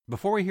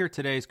Before we hear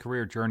today's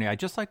career journey, I'd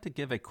just like to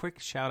give a quick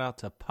shout out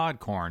to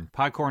Podcorn.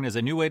 Podcorn is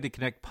a new way to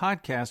connect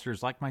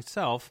podcasters like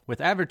myself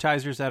with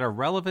advertisers that are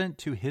relevant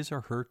to his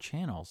or her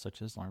channel,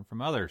 such as Learn From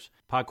Others.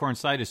 Podcorn's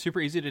site is super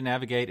easy to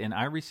navigate, and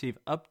I receive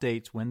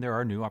updates when there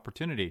are new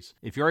opportunities.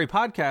 If you're a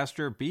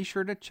podcaster, be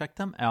sure to check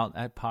them out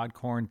at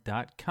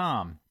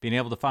podcorn.com. Being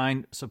able to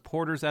find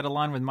supporters that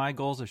align with my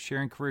goals of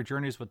sharing career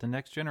journeys with the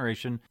next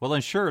generation will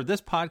ensure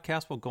this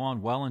podcast will go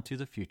on well into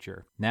the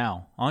future.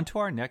 Now, on to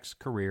our next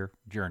career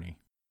journey.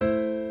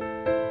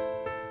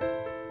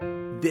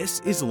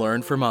 This is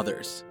Learn From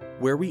Others,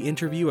 where we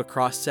interview a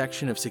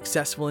cross-section of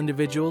successful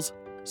individuals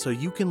so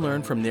you can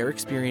learn from their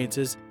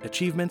experiences,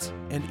 achievements,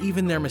 and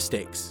even their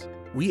mistakes.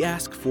 We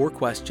ask 4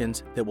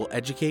 questions that will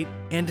educate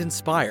and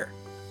inspire.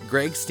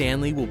 Greg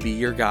Stanley will be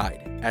your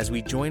guide as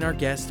we join our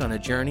guest on a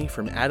journey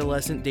from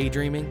adolescent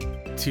daydreaming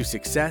to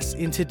success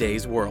in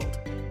today's world.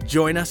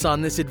 Join us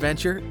on this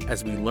adventure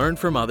as we learn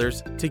from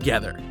others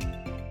together.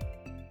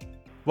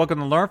 Welcome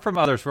to Learn From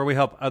Others, where we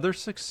help others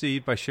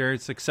succeed by sharing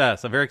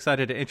success. I'm very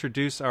excited to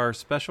introduce our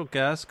special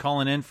guest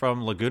calling in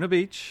from Laguna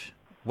Beach,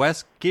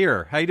 Wes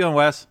Geer. How you doing,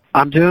 Wes?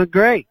 I'm doing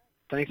great.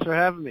 Thanks for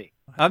having me.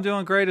 I'm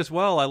doing great as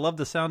well. I love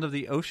the sound of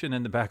the ocean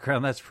in the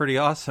background. That's pretty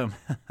awesome.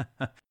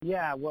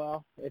 Yeah,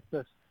 well,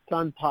 the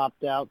sun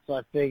popped out, so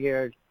I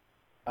figured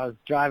I was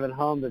driving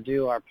home to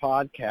do our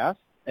podcast,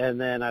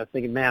 and then I was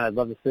thinking, man, I'd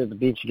love to sit at the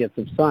beach and get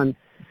some sun.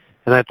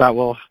 And I thought,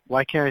 well,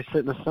 why can't I sit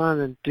in the sun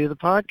and do the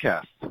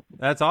podcast?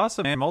 That's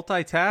awesome, man.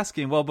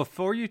 Multitasking. Well,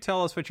 before you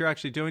tell us what you're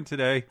actually doing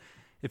today,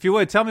 if you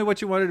would, tell me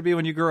what you wanted to be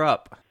when you grew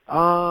up.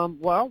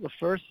 Well, the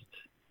first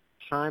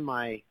time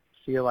I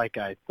feel like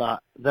I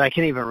thought that I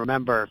can't even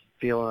remember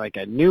feeling like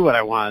I knew what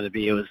I wanted to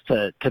be, it was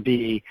to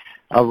be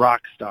a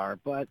rock star.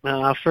 But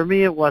for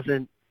me, it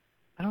wasn't,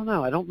 I don't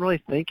know, I don't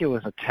really think it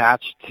was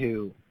attached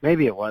to,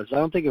 maybe it was, I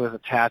don't think it was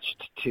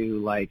attached to,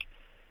 like,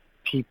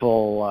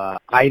 people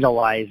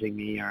idolizing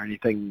me or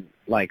anything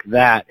like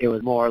that. It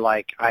was more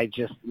like I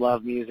just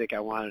love music. I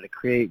wanted to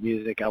create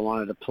music. I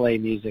wanted to play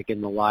music in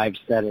the live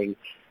setting.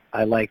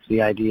 I liked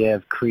the idea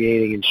of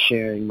creating and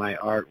sharing my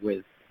art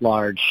with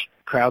large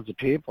crowds of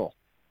people.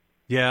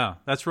 Yeah,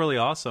 that's really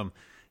awesome.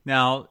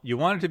 Now, you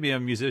wanted to be a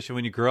musician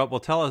when you grew up.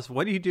 Well, tell us,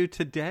 what do you do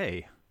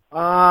today?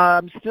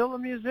 I'm still a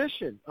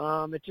musician.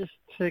 It just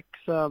took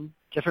some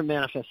different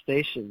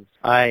manifestations.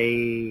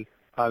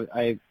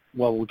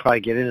 Well, we'll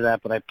probably get into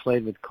that, but I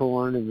played with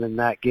Korn, and then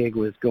that gig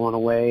was going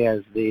away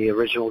as the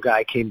original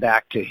guy came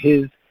back to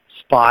his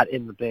spot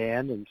in the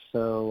band, and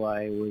so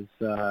I was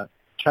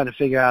trying to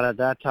figure out at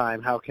that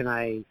time, how can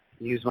I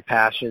use my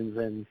passions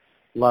and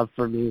love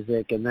for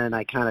music, and then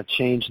I kind of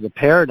changed the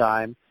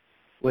paradigm,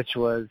 which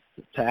was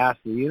to ask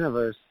the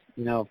universe,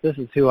 you know, if this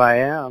is who I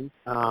am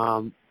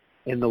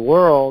in the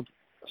world,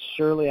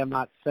 surely I'm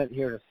not sent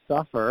here to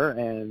suffer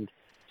and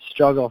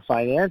struggle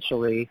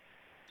financially,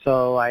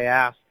 so I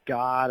asked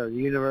God or the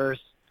universe,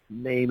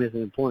 name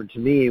isn't important to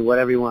me,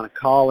 whatever you want to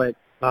call it,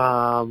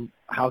 how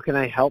can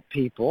I help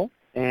people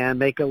and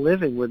make a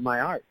living with my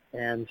art?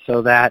 And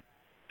so that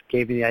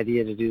gave me the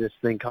idea to do this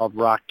thing called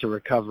Rock to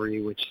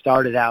Recovery, which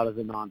started out as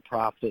a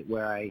nonprofit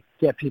where I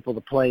get people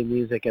to play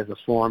music as a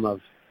form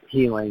of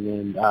healing,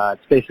 and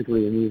it's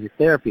basically a music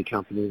therapy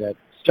company that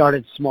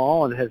started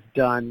small and has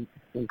done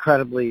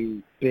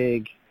incredibly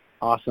big,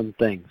 awesome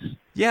things.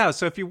 Yeah,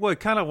 so if you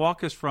would, kind of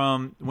walk us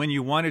from when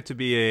you wanted to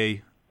be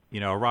a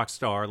rock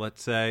star,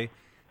 let's say,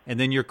 and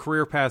then your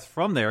career path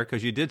from there,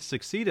 because you did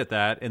succeed at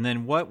that, and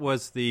then what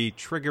was the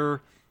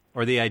trigger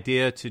or the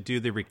idea to do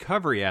the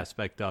recovery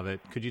aspect of it?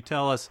 Could you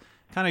tell us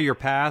kind of your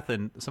path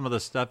and some of the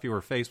stuff you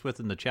were faced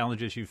with and the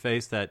challenges you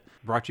faced that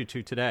brought you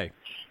to today?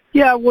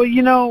 Yeah,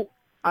 well,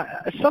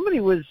 somebody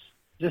was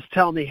just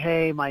telling me,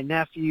 hey, my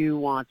nephew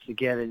wants to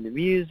get into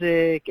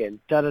music, and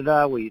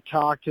da-da-da, will you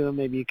talk to him?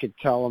 Maybe you could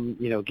tell him,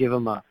 give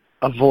him a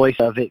voice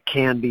of it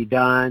can be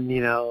done,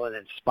 and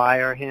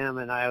inspire him.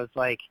 And I was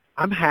like,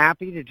 I'm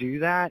happy to do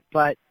that.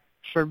 But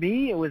for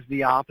me, it was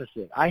the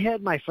opposite. I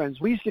had my friends,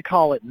 we used to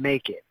call it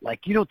make it.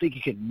 Like, you don't think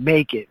you can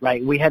make it,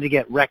 right? We had to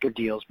get record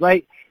deals,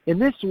 right? In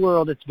this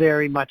world, it's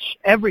very much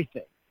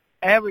everything.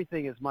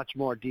 Everything is much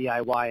more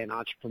DIY and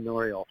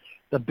entrepreneurial.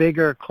 The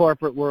bigger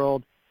corporate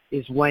world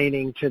is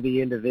waning to the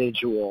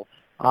individual,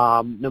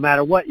 no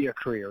matter what your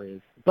career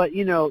is. But,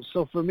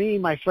 so for me,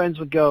 my friends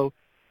would go,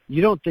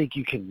 you don't think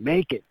you can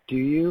make it, do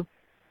you?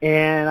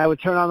 And I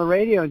would turn on the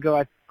radio and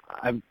go,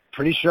 I'm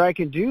pretty sure I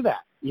can do that,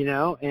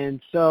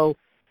 And so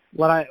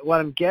what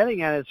I'm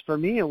getting at is, for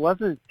me, it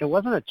wasn't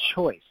a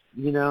choice,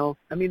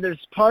 I mean,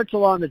 there's parts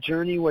along the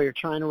journey where you're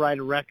trying to write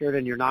a record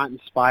and you're not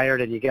inspired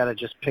and you got to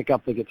just pick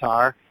up the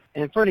guitar.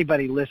 And for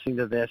anybody listening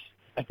to this,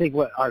 I think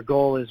what our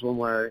goal is when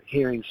we're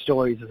hearing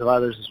stories of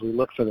others is we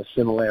look for the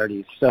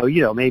similarities. So,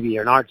 maybe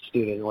you're an art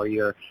student or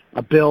you're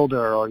a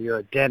builder or you're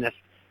a dentist.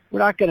 We're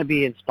not going to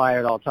be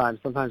inspired all the time.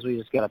 Sometimes we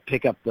just got to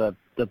pick up the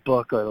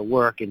book or the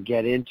work and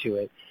get into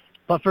it.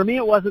 But for me,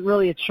 it wasn't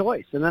really a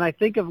choice. And then I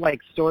think of, like,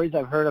 stories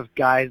I've heard of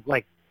guys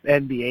like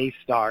NBA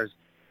stars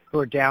who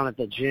are down at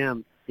the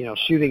gym,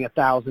 shooting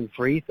 1,000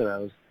 free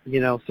throws,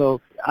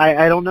 So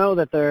I don't know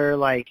that they're,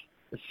 like,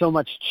 so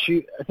much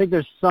I think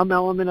there's some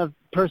element of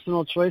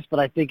personal choice, but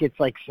I think it's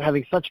like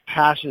having such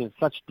passion and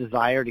such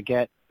desire to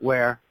get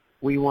where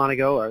we want to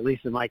go, or at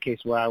least in my case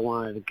where I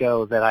wanted to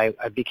go, that I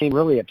became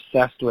really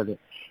obsessed with it.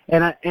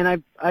 And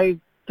I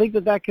think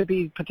that could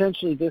be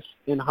potentially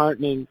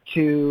disheartening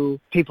to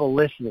people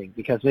listening,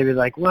 because maybe they're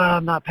like, well,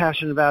 I'm not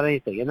passionate about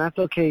anything, and that's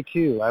okay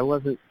too. I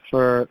wasn't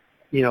for,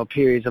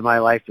 periods of my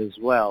life as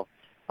well.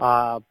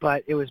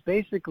 But it was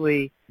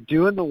basically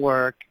doing the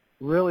work,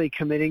 really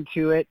committing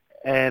to it,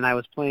 and I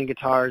was playing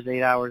guitars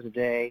 8 hours a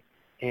day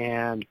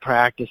and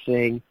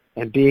practicing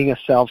and being a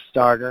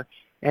self-starter.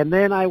 And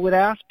then I would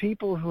ask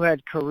people who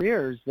had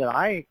careers that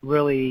I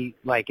really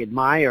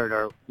admired,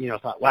 or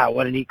thought, wow,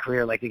 what a neat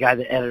career, like the guy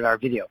that edited our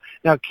video.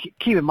 Now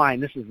keep in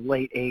mind, this is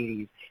late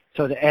 80s,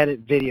 so to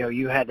edit video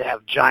you had to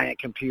have giant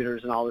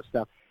computers and all this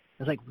stuff.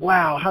 I was like,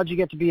 wow, how'd you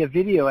get to be a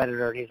video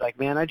editor? And he's like,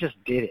 man, I just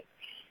did it.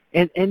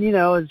 And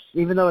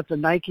even though it's a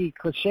Nike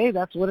cliche,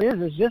 that's what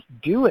it is just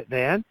do it,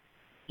 man.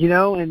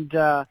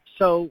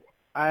 So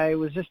I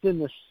was just in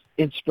this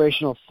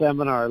inspirational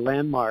seminar,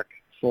 Landmark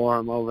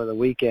Forum, over the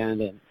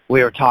weekend, and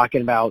we were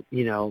talking about,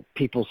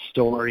 people's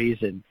stories,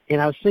 and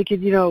I was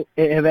thinking,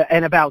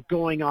 and about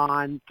going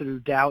on through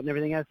doubt and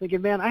everything. I was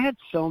thinking, man, I had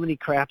so many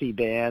crappy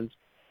bands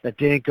that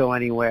didn't go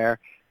anywhere.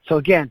 So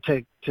again,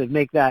 to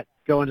make that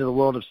go into the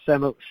world of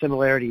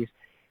similarities,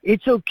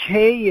 it's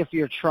okay if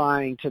you're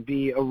trying to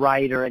be a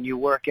writer and you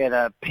work at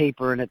a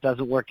paper and it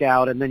doesn't work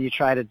out, and then you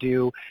try to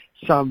do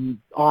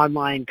some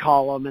online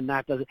column and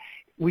that doesn't.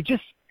 We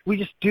just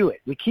do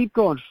it. We keep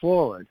going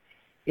forward.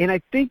 And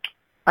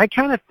I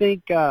kind of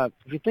think, if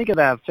you think of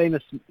that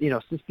famous,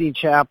 Sistine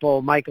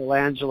Chapel,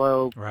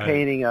 Michelangelo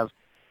painting of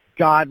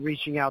God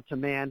reaching out to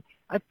man,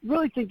 I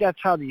really think that's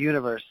how the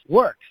universe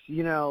works.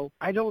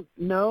 I don't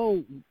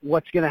know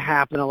what's going to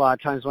happen a lot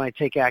of times when I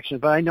take action,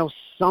 but I know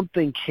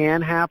something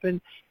can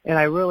happen, and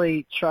I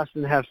really trust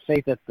and have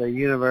faith that the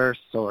universe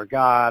or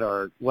God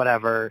or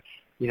whatever,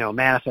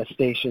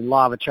 manifestation,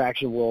 law of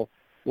attraction will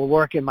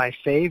work in my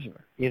favor,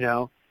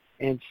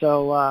 And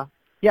so,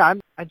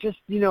 I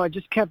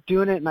just kept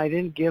doing it, and I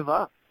didn't give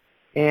up.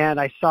 And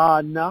I saw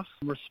enough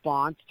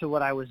response to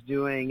what I was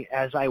doing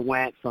as I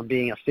went from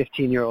being a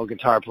 15-year-old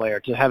guitar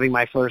player to having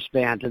my first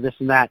band to this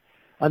and that.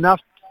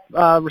 Enough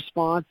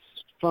response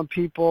from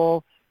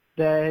people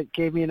that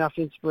gave me enough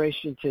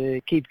inspiration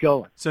to keep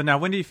going. So now,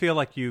 when do you feel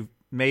like you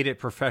made it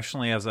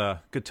professionally as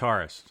a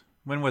guitarist?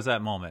 When was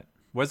that moment?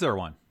 Was there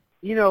one?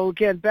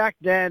 Again, back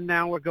then,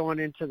 now we're going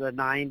into the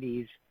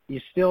 90s, you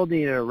still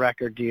needed a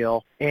record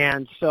deal.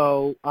 And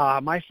so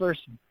my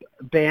first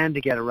band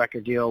to get a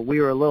record deal,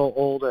 we were a little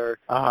older,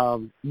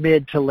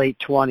 mid to late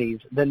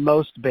 20s than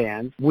most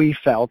bands, we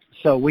felt.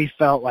 So we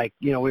felt like,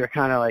 we were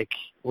kind of like,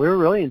 we were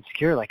really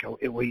insecure, like,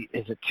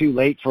 is it too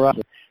late for us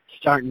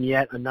starting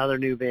yet another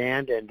new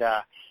band?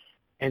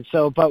 And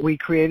so, but we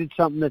created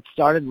something that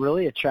started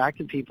really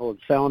attracting people and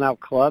selling out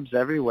clubs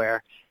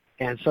everywhere.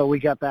 And so we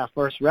got that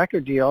first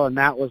record deal, and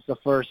that was the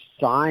first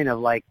sign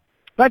of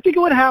but I think it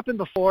would happen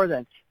before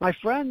then. My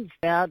friend's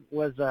dad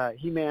was,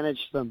 he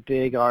managed some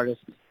big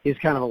artists. He's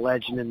kind of a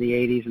legend in the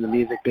 80s in the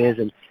music biz,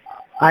 and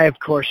I, of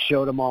course,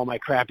 showed him all my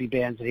crappy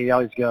bands, and he'd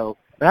always go,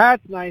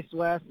 that's nice,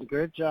 Wes,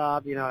 good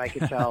job. I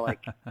could tell,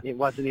 it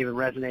wasn't even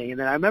resonating. And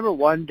then I remember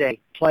one day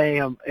playing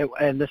them,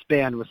 and this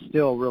band was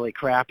still really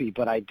crappy,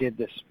 but I did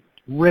this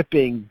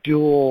ripping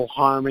dual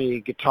harmony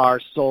guitar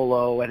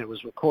solo, and it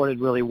was recorded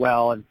really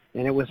well, and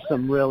it was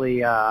some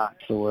really, I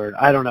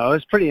don't know, it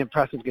was pretty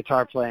impressive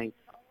guitar playing.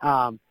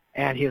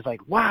 And he was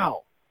like,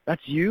 wow,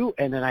 that's you?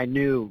 And then I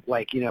knew,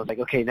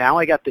 okay, now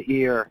I got the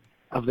ear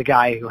of the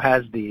guy who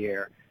has the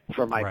ear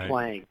for my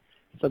playing.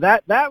 So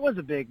that was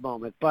a big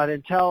moment. But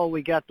until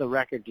we got the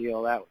record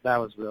deal, that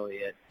was really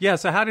it. Yeah,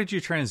 so how did you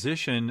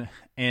transition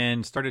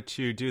and started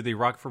to do the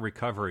Rock for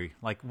Recovery?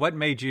 What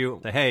made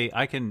you say, hey,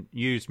 I can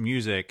use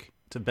music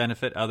to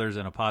benefit others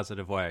in a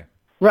positive way?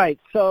 Right.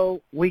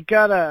 So we're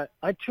going to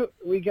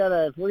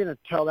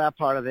tell that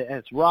part of it, and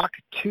it's Rock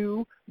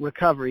to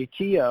Recovery,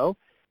 TO.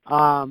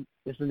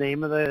 Is the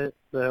name of the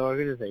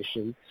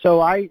organization. So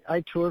I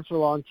toured for a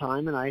long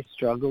time, and I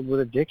struggled with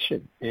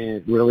addiction,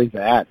 and really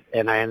bad.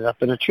 And I ended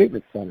up in a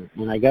treatment center,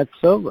 and I got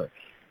sober.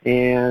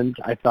 And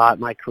I thought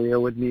my career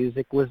with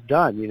music was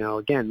done.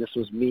 Again, this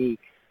was me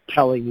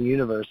telling the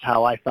universe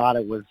how I thought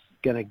it was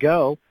going to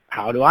go.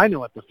 How do I know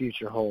what the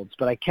future holds?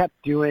 But I kept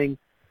doing,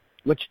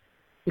 which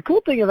the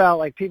cool thing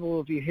about people,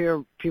 if you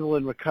hear people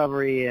in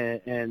recovery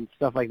and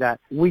stuff like that,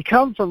 we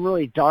come from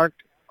really dark,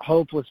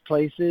 hopeless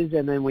places,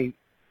 and then we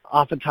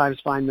oftentimes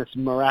find this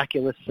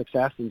miraculous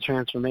success and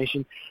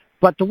transformation.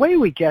 But the way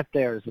we get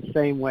there is the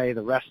same way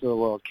the rest of the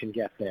world can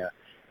get there.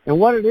 And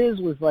what it is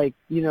was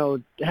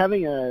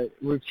having a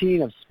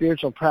routine of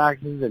spiritual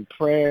practices and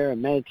prayer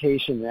and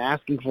meditation and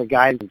asking for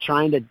guidance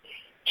and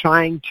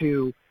trying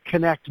to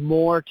connect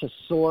more to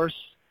source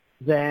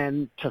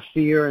than to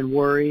fear and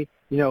worry,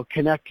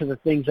 connect to the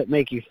things that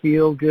make you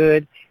feel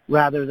good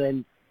rather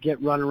than get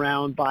run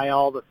around by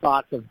all the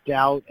thoughts of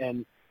doubt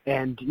and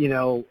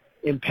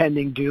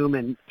impending doom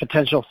and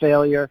potential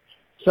failure.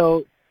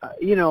 So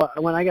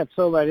when I got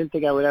sober, I didn't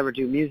think I would ever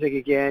do music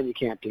again. You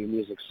can't do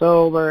music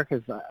sober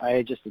because I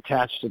had just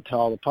attached it to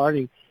all the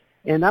partying.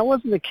 And that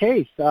wasn't the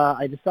case.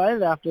 I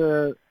decided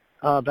after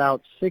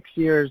about 6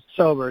 years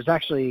sober,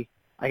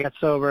 I got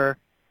sober,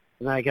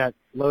 and then I got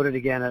loaded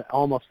again at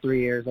almost 3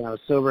 years, and I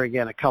was sober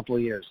again a couple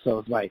of years. So it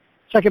was my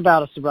second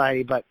bout of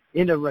sobriety, but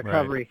into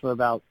recovery for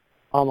about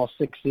almost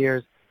 6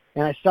 years.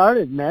 And I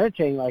started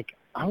meditating like,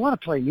 I want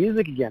to play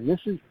music again.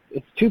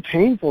 It's too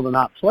painful to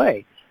not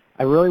play.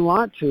 I really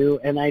want to,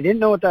 and I didn't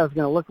know what that was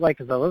going to look like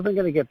because I wasn't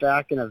going to get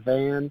back in a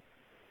van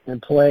and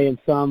play in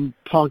some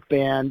punk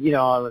band.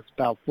 I was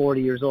about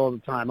 40 years old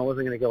at the time. I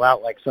wasn't going to go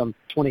out like some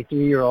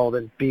 23-year-old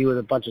and be with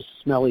a bunch of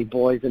smelly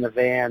boys in a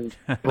van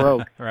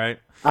broke. Right.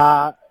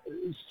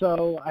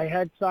 So I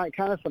had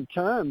kind of some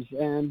terms,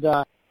 and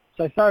so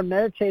I started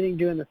meditating,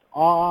 doing this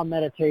awe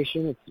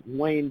meditation. It's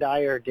Wayne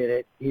Dyer did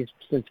it. He's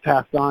since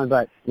passed on,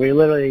 but we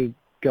literally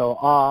go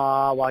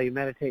while you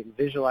meditate and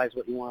visualize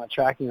what you want to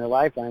attract in your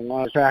life. I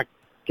want to attract,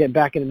 get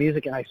back into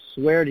music, and I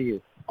swear to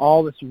you,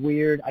 all this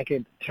weird, I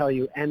could tell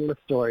you endless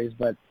stories,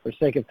 but for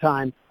sake of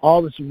time,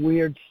 all this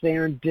weird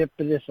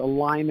serendipitous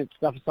alignment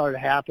stuff started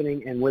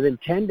happening, and within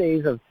 10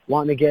 days of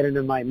wanting to get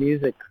into my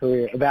music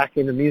career, back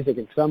into music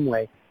in some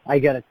way, I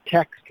got a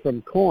text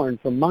from Korn,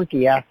 from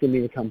Monkey, asking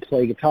me to come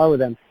play guitar with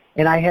them,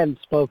 and I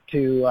hadn't spoke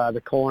to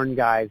the Korn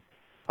guys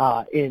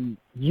in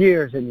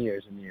years and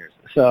years and years.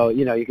 So,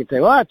 you could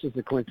say, well, that's just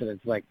a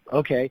coincidence. Like,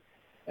 okay.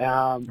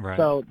 Right.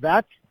 So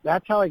that's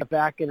how I got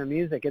back into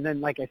music. And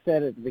then, like I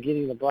said at the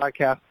beginning of the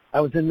broadcast, I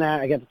was in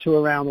that. I got to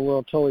tour around the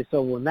world totally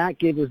sober. When that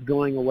gig was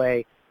going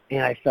away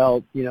and I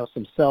felt,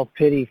 some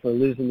self-pity for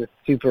losing this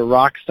super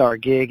rock star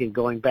gig and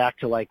going back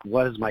to, like,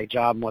 what is my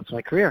job and what's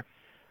my career,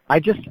 I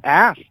just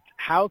asked,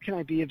 how can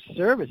I be of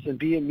service and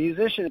be a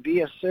musician and be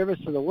of service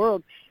to the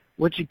world,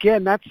 which,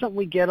 again, that's something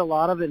we get a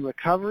lot of in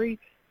recovery.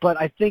 But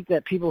I think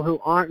that people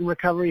who aren't in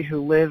recovery,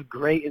 who live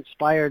great,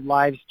 inspired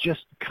lives,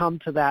 just come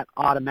to that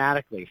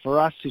automatically. For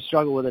us who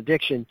struggle with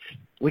addiction,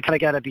 we kind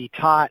of got to be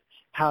taught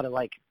how to,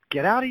 like,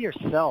 get out of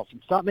yourself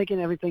and stop making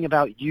everything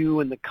about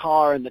you and the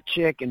car and the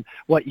chick and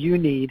what you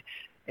need.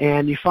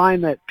 And you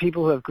find that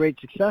people who have great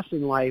success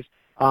in life,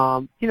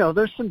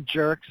 there's some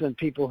jerks and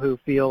people who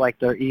feel like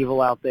they're evil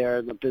out there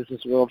in the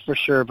business world for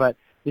sure, but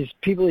these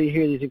people you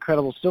hear these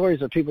incredible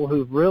stories are people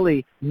who've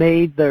really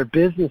made their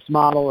business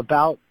model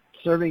about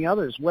serving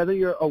others, whether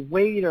you're a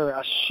waiter,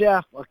 a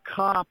chef, a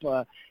cop,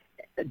 a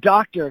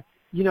doctor.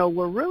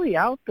 We're really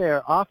out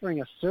there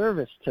offering a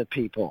service to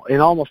people in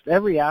almost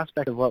every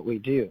aspect of what we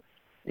do.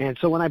 And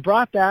so when I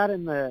brought that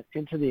into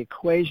the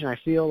equation, I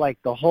feel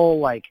like the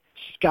whole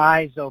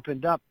skies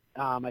opened up.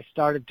 I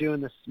started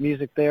doing this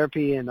music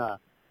therapy in a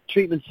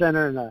treatment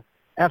center in an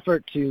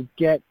effort to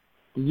get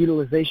the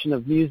utilization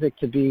of music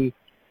to be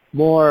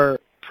more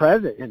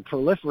present and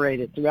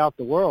proliferated throughout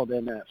the world.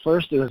 And at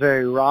first it was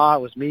very raw.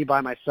 It was me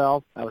by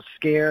myself. I was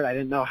scared. I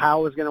didn't know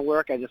how it was going to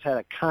work. I just had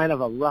a kind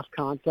of a rough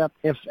concept.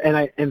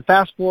 And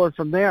fast forward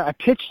from there, I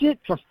pitched it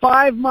for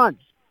 5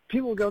 months.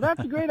 People would go, that's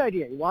a great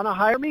idea. You want to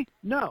hire me?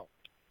 No.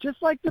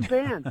 Just like the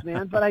bands,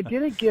 man. But I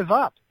didn't give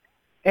up.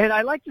 And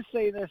I like to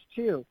say this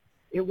too.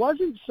 It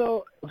wasn't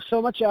so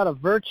much out of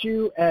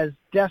virtue as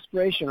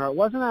desperation, or it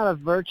wasn't out of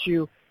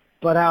virtue,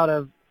 but out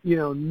of,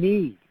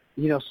 need,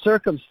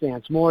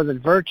 circumstance more than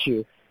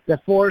virtue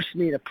that forced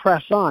me to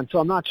press on. So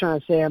I'm not trying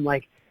to say I'm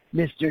like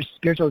Mr.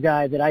 Spiritual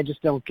Guy that I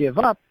just don't give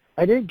up.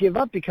 I didn't give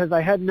up because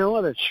I had no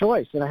other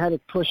choice, and I had to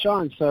push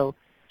on. So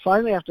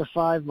finally, after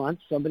 5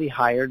 months, somebody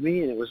hired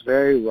me, and it was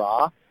very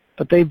raw,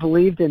 but they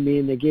believed in me,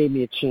 and they gave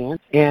me a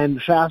chance.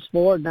 And fast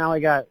forward, now I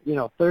got,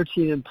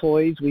 13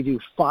 employees. We do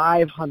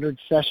 500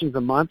 sessions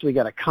a month. We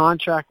got a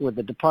contract with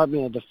the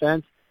Department of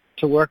Defense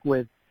to work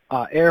with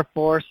Air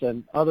Force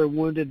and other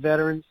wounded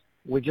veterans.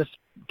 We just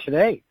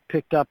today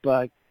picked up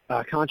a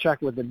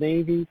contract with the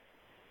Navy.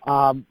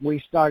 We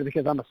started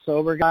because I'm a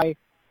sober guy.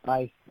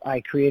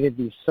 I created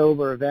these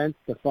sober events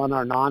to fund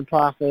our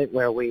nonprofit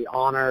where we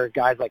honor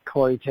guys like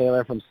Corey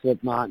Taylor from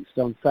Slipknot and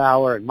Stone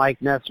Sour and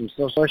Mike Ness from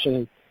Social Ocean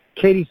and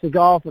Katie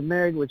Seagal from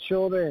Married with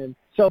Children. And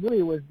so really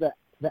it was the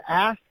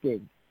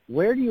asking,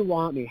 where do you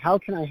want me? How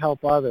can I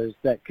help others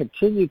that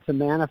continue to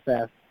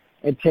manifest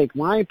and take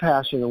my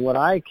passion and what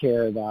I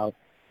care about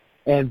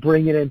and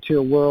bring it into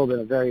a world in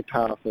a very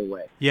powerful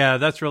way. Yeah,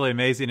 that's really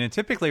amazing. And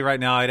typically right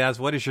now I'd ask,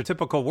 what is your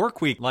typical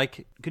work week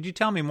like? Could you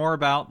tell me more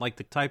about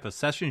the type of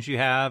sessions you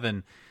have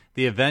and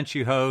the events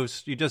you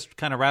host? You just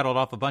kind of rattled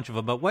off a bunch of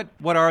them, but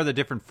what are the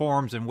different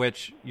forms in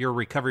which your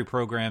recovery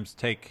programs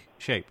take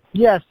shape?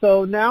 Yeah,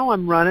 so now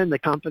I'm running the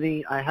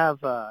company. I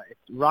have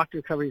Rock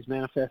Recovery is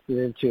manifested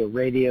into a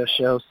radio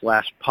show /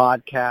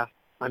 podcast.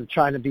 I'm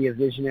trying to be a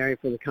visionary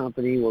for the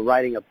company. We're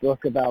writing a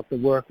book about the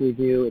work we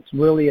do. It's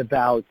really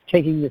about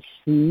taking the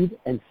seed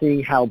and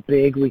seeing how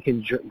big we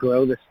can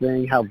grow this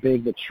thing, how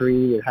big the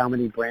tree with how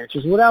many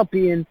branches, without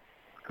being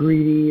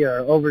greedy or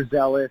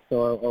overzealous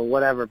or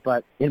whatever,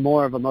 but in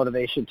more of a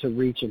motivation to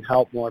reach and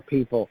help more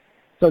people.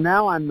 So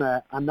now I'm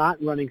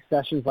not running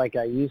sessions like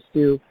I used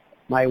to.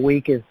 my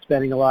week is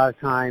spending a lot of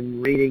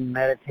time reading,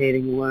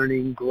 meditating,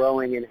 learning,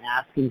 growing, and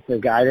asking for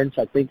guidance.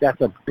 I think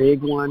that's a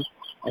big one.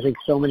 I think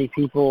so many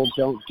people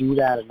don't do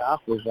that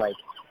enough, is like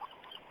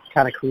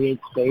kind of create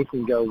space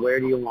and go, where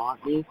do you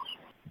want me?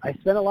 I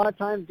spend a lot of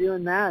time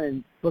doing that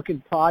and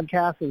booking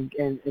podcasts and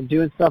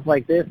doing stuff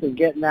like this and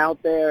getting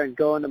out there and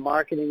going to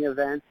marketing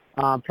events,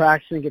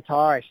 practicing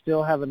guitar. I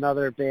still have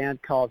another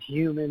band called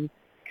Human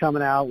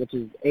coming out, which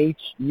is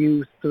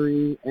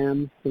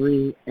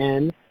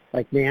HU3M3N,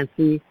 like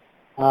Nancy.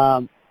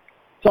 So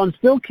I'm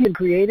still keeping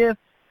creative,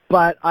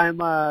 but I'm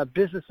a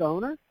business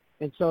owner,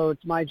 and so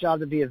it's my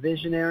job to be a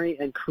visionary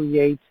and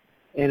create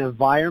an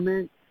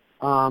environment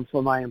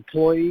for my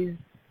employees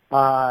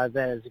that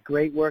is a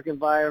great work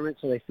environment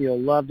so they feel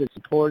loved and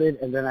supported.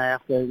 And then I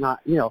have to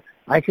not,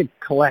 I could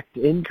collect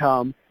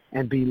income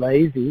and be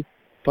lazy,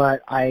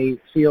 but I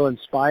feel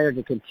inspired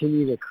to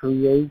continue to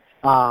create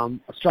a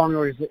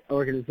strong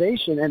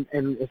organization.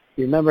 And if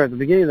you remember at the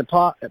beginning of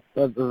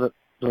the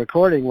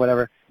recording,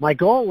 whatever, my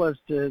goal was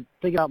to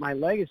think about my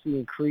legacy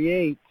and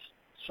create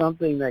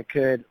something that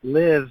could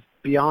live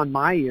beyond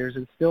my years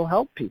and still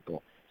help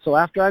people. So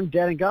after I'm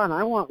dead and gone,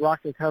 I want Rock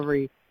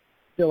Recovery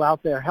still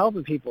out there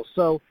helping people.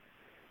 So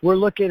we're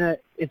looking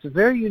at, it's a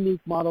very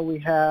unique model we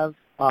have.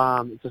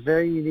 It's a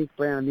very unique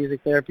brand of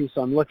music therapy,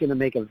 so I'm looking to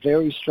make a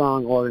very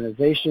strong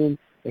organization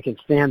that can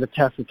stand the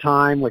test of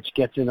time, which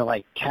gets into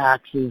like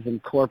taxes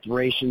and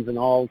corporations and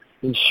all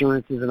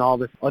insurances and all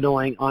this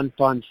annoying,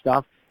 unfun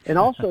stuff. And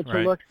also to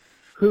right. look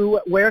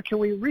where can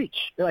we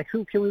reach? Like,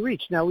 who can we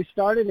reach? Now, we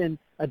started in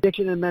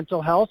addiction and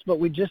mental health, but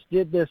we just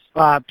did this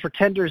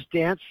Pretenders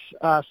Dance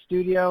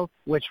studio,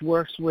 which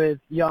works with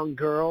young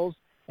girls,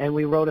 and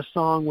we wrote a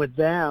song with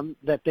them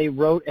that they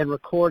wrote and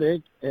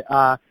recorded,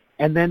 and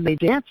then they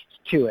danced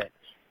to it.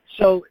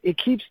 So it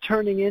keeps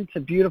turning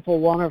into beautiful,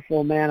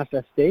 wonderful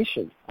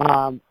manifestation.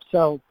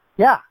 So,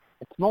 yeah.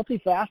 It's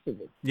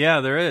multifaceted.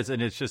 Yeah, there is,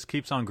 and it just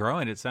keeps on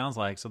growing, it sounds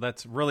like. So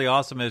that's really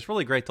awesome. And it's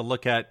really great to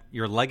look at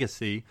your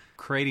legacy,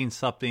 creating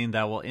something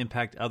that will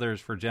impact others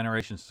for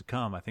generations to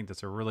come. I think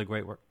that's a really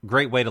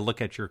great way to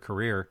look at your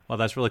career. Well,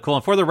 that's really cool.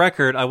 And for the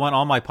record, I want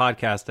all my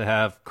podcasts to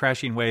have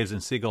crashing waves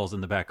and seagulls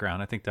in the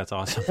background. I think that's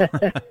awesome.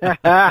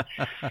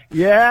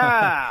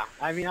 Yeah.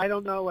 I mean, I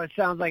don't know what it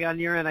sounds like on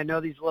your end. I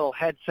know theyese little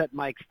headset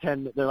mics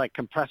they're like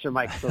compressor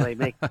mics, so they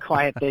make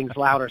quiet things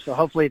louder. So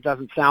hopefully it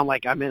doesn't sound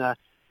like I'm in a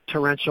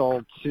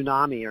torrential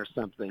tsunami or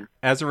something.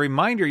 As a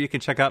reminder, you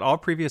can check out all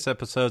previous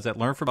episodes at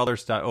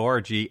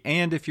learnfromothers.org,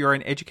 and if you're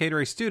an educator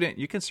or a student,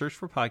 you can search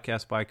for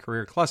podcasts by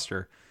career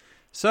cluster.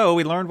 So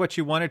we learned what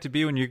you wanted to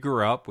be when you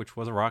grew up, which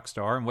was a rock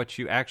star, and what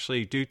you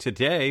actually do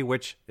today,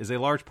 which is a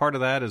large part of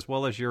that, as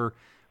well as your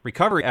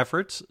recovery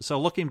efforts. So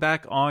looking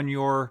back on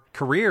your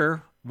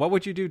career, what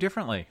would you do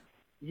differently?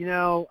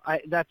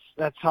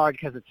 That's hard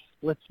because it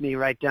splits me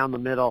right down the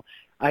middle.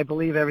 I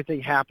believe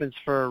everything happens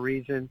for a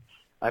reason.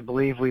 I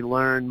believe we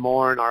learn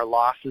more in our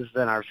losses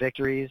than our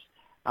victories.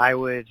 I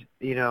would,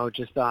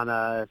 just on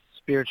a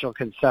spiritual,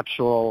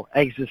 conceptual,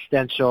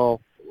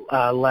 existential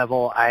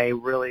level, I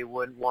really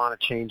wouldn't want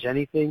to change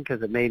anything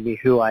because it made me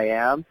who I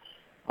am.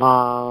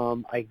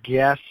 I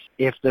guess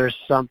if there's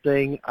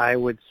something, I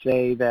would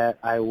say that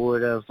I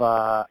would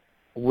have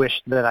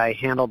wished that I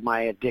handled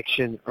my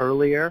addiction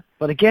earlier.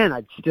 But again,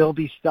 I'd still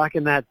be stuck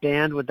in that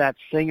band with that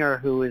singer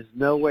who is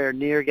nowhere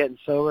near getting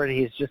sober, and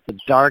he's just a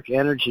dark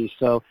energy.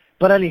 So,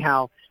 but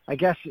anyhow, I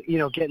guess,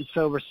 getting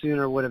sober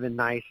sooner would have been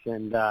nice,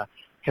 and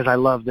because I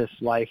love this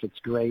life, it's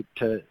great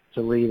to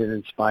lead an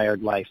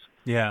inspired life.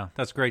 Yeah,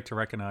 that's great to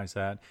recognize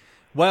that.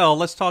 Well,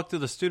 let's talk to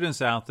the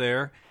students out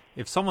there.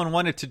 If someone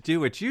wanted to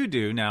do what you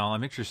do, now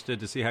I'm interested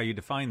to see how you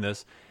define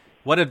this,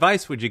 what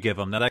advice would you give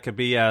them? Now, that could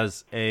be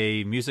as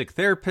a music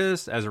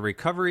therapist, as a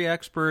recovery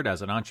expert,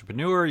 as an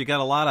entrepreneur. You got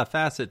a lot of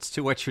facets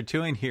to what you're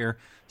doing here.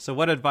 So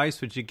what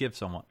advice would you give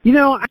someone?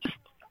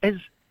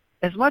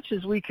 As much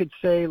as we could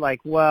say,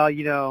 like, well,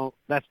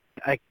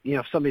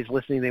 if somebody's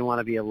listening, they want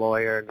to be a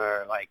lawyer, and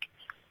they're like,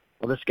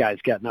 well, this guy's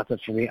got nothing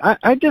for me.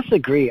 I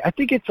disagree. I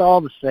think it's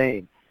all the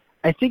same.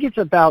 I think it's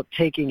about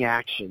taking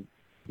action,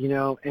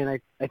 and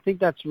I think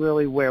that's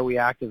really where we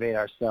activate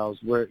ourselves,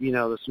 where,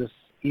 this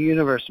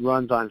universe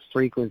runs on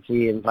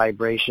frequency and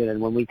vibration,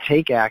 and when we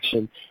take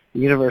action,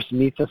 the universe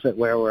meets us at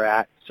where we're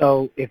at.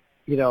 So if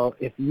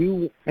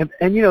you,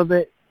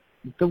 the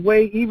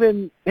way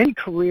even any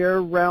career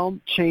realm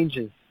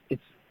changes,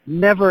 it's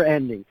never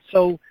ending.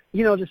 So,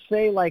 to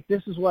say, like,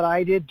 this is what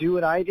I did, do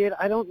what I did,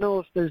 I don't know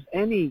if there's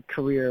any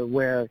career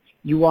where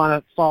you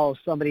want to follow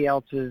somebody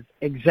else's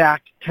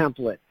exact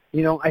template.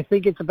 I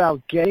think it's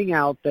about getting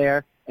out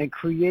there and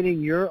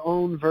creating your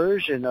own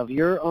version of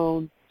your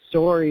own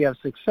story of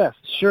success.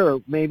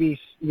 Sure, maybe,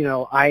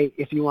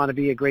 if you want to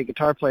be a great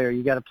guitar player,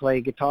 you got to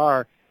play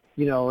guitar,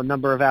 a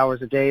number of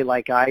hours a day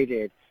like I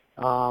did.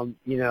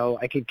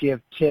 I could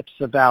give tips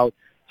about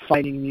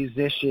finding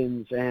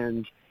musicians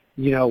and,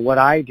 what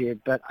I did,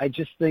 but I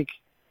just think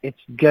it's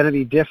going to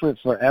be different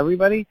for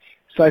everybody.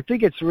 So I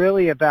think it's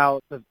really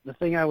about, the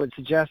thing I would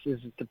suggest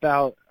is it's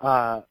about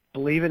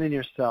believing in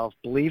yourself,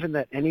 believing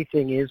that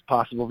anything is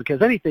possible,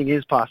 because anything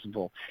is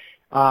possible.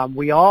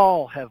 We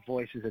all have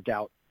voices of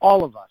doubt,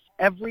 all of us.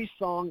 Every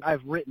song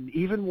I've written,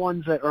 even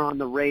ones that are on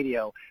the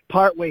radio,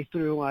 partway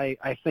through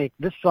I think,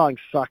 this song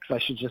sucks, I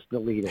should just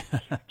delete it.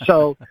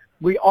 So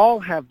we all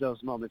have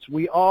those moments.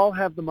 We all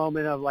have the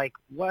moment of like,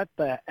 what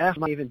the F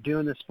am I even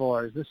doing this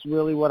for? Is this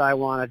really what I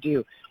want to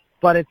do?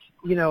 But it's,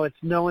 it's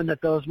knowing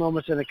that those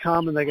moments are going to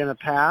come and they're going to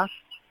pass.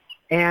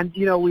 And,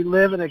 we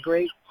live in a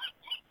great,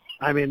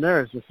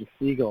 there is just a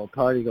seagull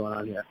party going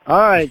on here. All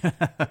right.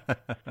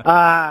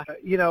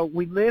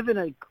 We live in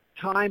a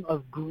time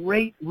of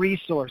great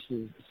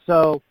resources.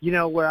 So,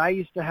 where I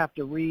used to have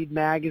to read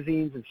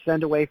magazines and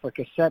send away for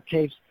cassette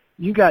tapes,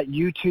 you got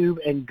YouTube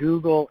and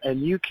Google,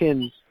 and you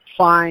can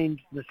find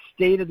the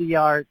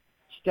state-of-the-art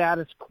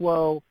status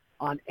quo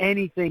on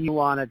anything you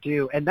want to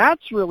do. And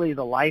that's really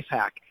the life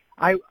hack.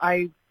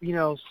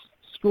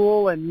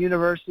 School and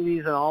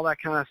universities and all that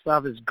kind of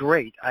stuff is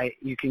great.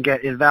 You can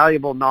get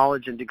invaluable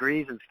knowledge and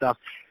degrees and stuff,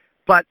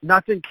 but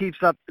nothing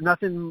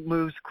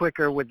moves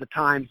quicker with the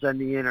times than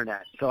the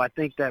internet. So I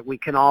think that we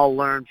can all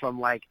learn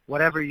from like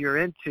whatever you're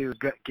into,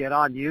 get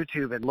on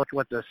YouTube and look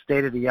what the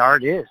state of the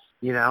art is,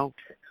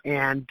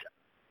 and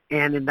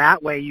in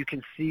that way you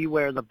can see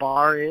where the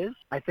bar is.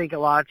 I think a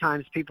lot of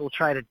times people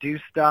try to do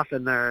stuff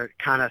and they're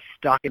kind of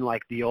stuck in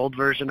like the old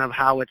version of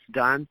how it's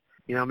done.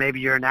 Maybe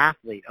you're an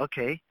athlete.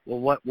 Okay,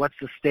 well, what's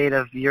the state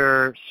of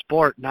your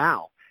sport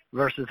now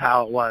versus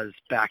how it was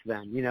back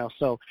then?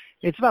 So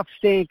it's about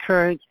staying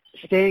current,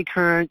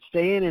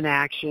 staying in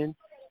action,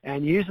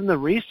 and using the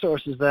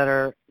resources that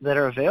are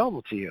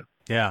available to you.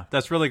 Yeah,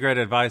 that's really great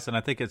advice, and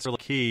I think it's really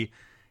key.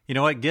 You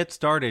know what? Get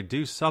started.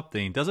 Do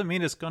something. Doesn't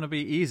mean it's going to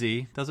be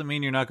easy. Doesn't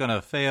mean you're not going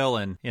to fail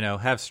and,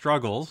 have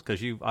struggles,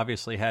 because you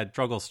obviously had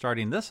struggles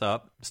starting this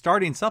up.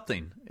 Starting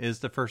something is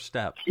the first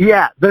step.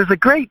 Yeah, there's a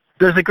great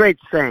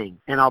saying,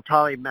 and I'll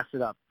probably mess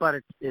it up,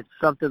 but it's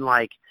something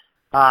like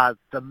the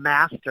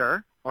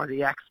master or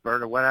the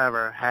expert or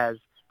whatever has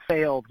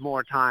failed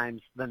more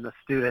times than the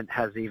student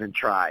has even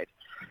tried.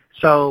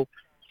 So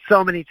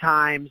many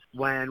times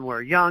when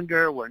we're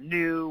younger, we're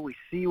new, we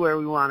see where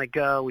we want to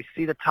go, we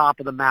see the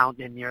top of the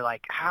mountain, and you're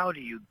like, how do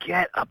you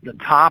get up the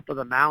top of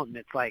the mountain?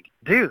 It's like,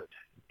 dude,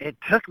 it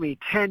took me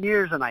 10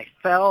 years, and I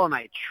fell, and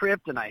I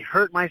tripped, and I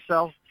hurt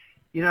myself.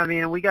 You know what I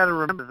mean? And we got to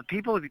remember, the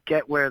people who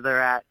get where they're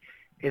at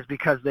is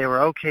because they were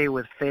okay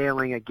with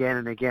failing again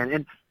and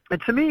again.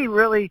 And to me,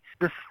 really,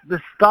 this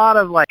thought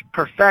of like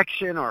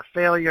perfection or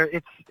failure,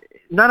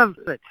 none of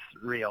it's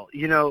real.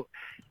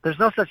 There's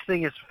no such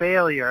thing as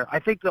failure. I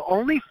think the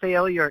only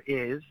failure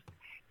is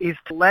to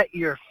let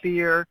your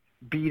fear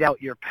beat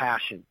out your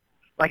passion.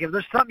 Like if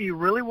there's something you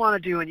really want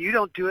to do and you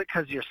don't do it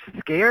because you're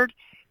scared,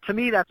 to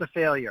me that's a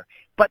failure.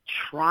 But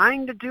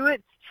trying to do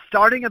it,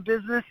 starting a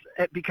business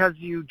because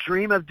you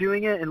dream of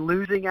doing it and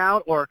losing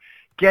out, or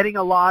getting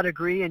a law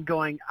degree and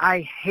going,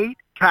 I hate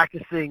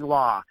practicing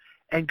law,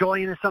 and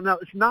going into something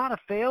else, it's not a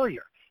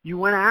failure. You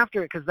went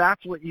after it because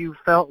that's what you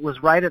felt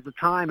was right at the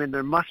time, and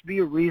there must be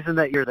a reason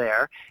that you're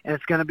there, and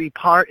it's going to be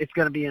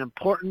an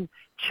important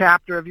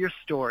chapter of your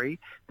story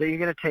that you're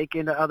going to take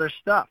into other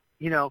stuff.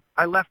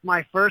 I left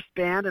my first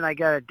band and I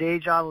got a day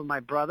job with my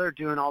brother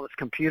doing all this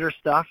computer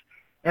stuff,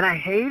 and I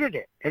hated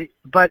it.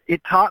 But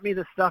it taught me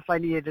the stuff I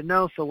needed to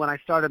know, so when I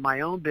started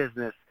my own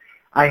business,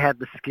 I had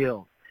the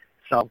skills.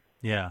 So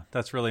yeah,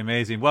 that's really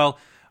amazing. Well,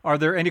 are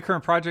there any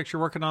current projects you're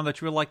working on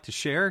that you would like to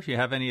share? Do you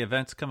have any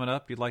events coming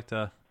up you'd like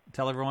to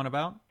tell everyone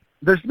about?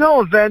 There's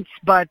no events,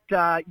 but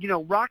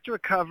Rock to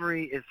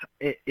Recovery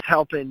is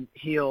helping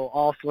heal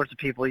all sorts of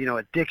people.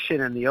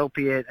 Addiction and the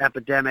opiate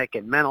epidemic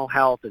and mental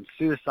health and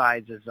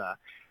suicides it's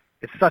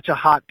such a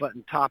hot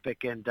button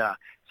topic, and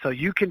so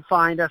you can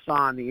find us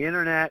on the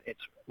internet. It's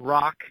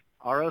Rock,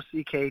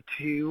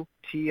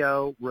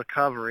 ROCK2TO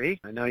Recovery.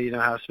 I know you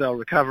know how to spell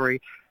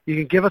recovery. You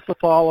can give us a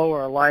follow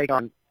or a like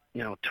on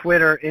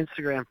Twitter,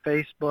 Instagram,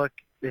 Facebook.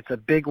 It's a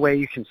big way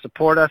you can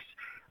support us.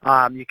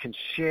 You can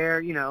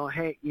share,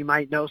 hey, you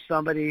might know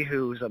somebody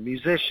who's a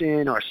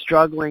musician or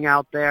struggling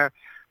out there.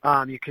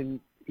 You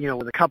can,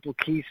 with a couple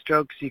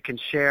keystrokes, you can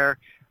share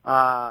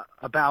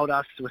about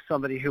us with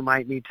somebody who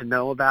might need to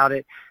know about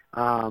it.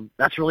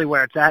 That's really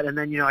where it's at. And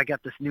then, I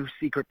got this new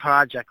secret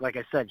project, like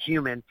I said,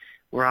 Human.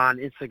 We're on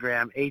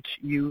Instagram,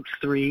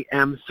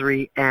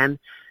 HU3M3N.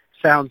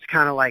 Sounds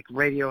kind of like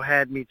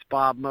Radiohead meets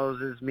Bob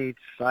Moses meets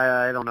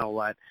I don't know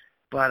what.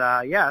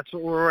 But, yeah, that's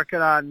what we're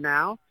working on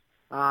now.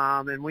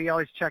 And we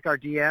always check our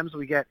DMs.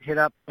 We get hit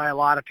up by a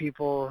lot of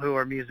people who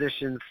are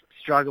musicians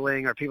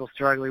struggling, or people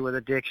struggling with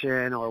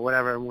addiction or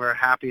whatever, and we're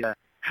happy to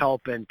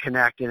help and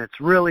connect. And it's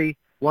really,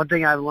 one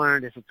thing I've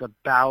learned is it's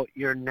about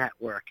your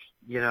network.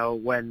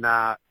 When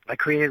I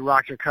created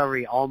Rock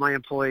Recovery, all my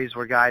employees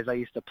were guys I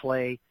used to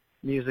play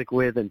music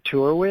with and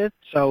tour with.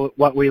 So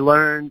what we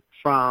learned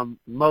from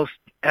most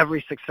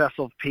every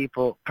successful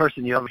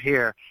person you ever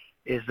hear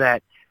is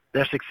that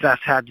their success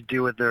had to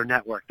do with their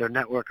network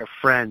of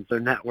friends, their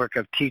network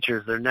of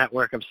teachers, their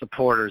network of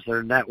supporters,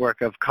 their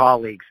network of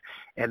colleagues,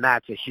 and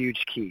that's a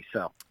huge key.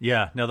 So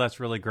yeah, no, that's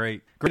really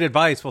great. Great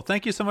advice. Well,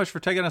 thank you so much for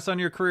taking us on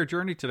your career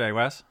journey today,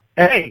 Wes.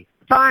 Hey,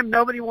 time,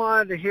 nobody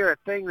wanted to hear a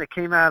thing that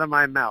came out of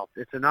my mouth.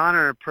 It's an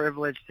honor and a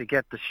privilege to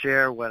get to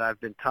share what I've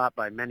been taught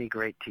by many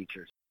great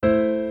teachers.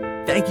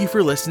 Thank you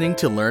for listening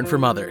to Learn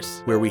from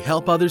Others, where we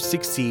help others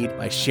succeed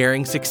by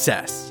sharing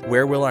success.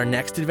 Where will our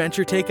next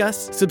adventure take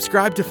us?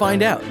 Subscribe to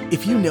find out.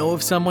 If you know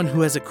of someone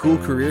who has a cool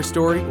career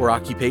story or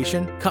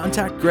occupation,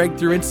 contact Greg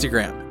through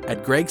Instagram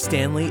at Greg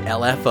Stanley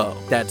LFO.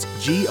 That's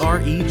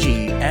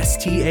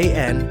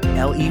GregStanley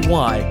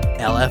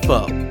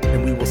LFO.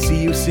 And we will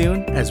see you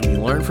soon as we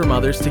learn from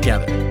others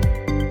together.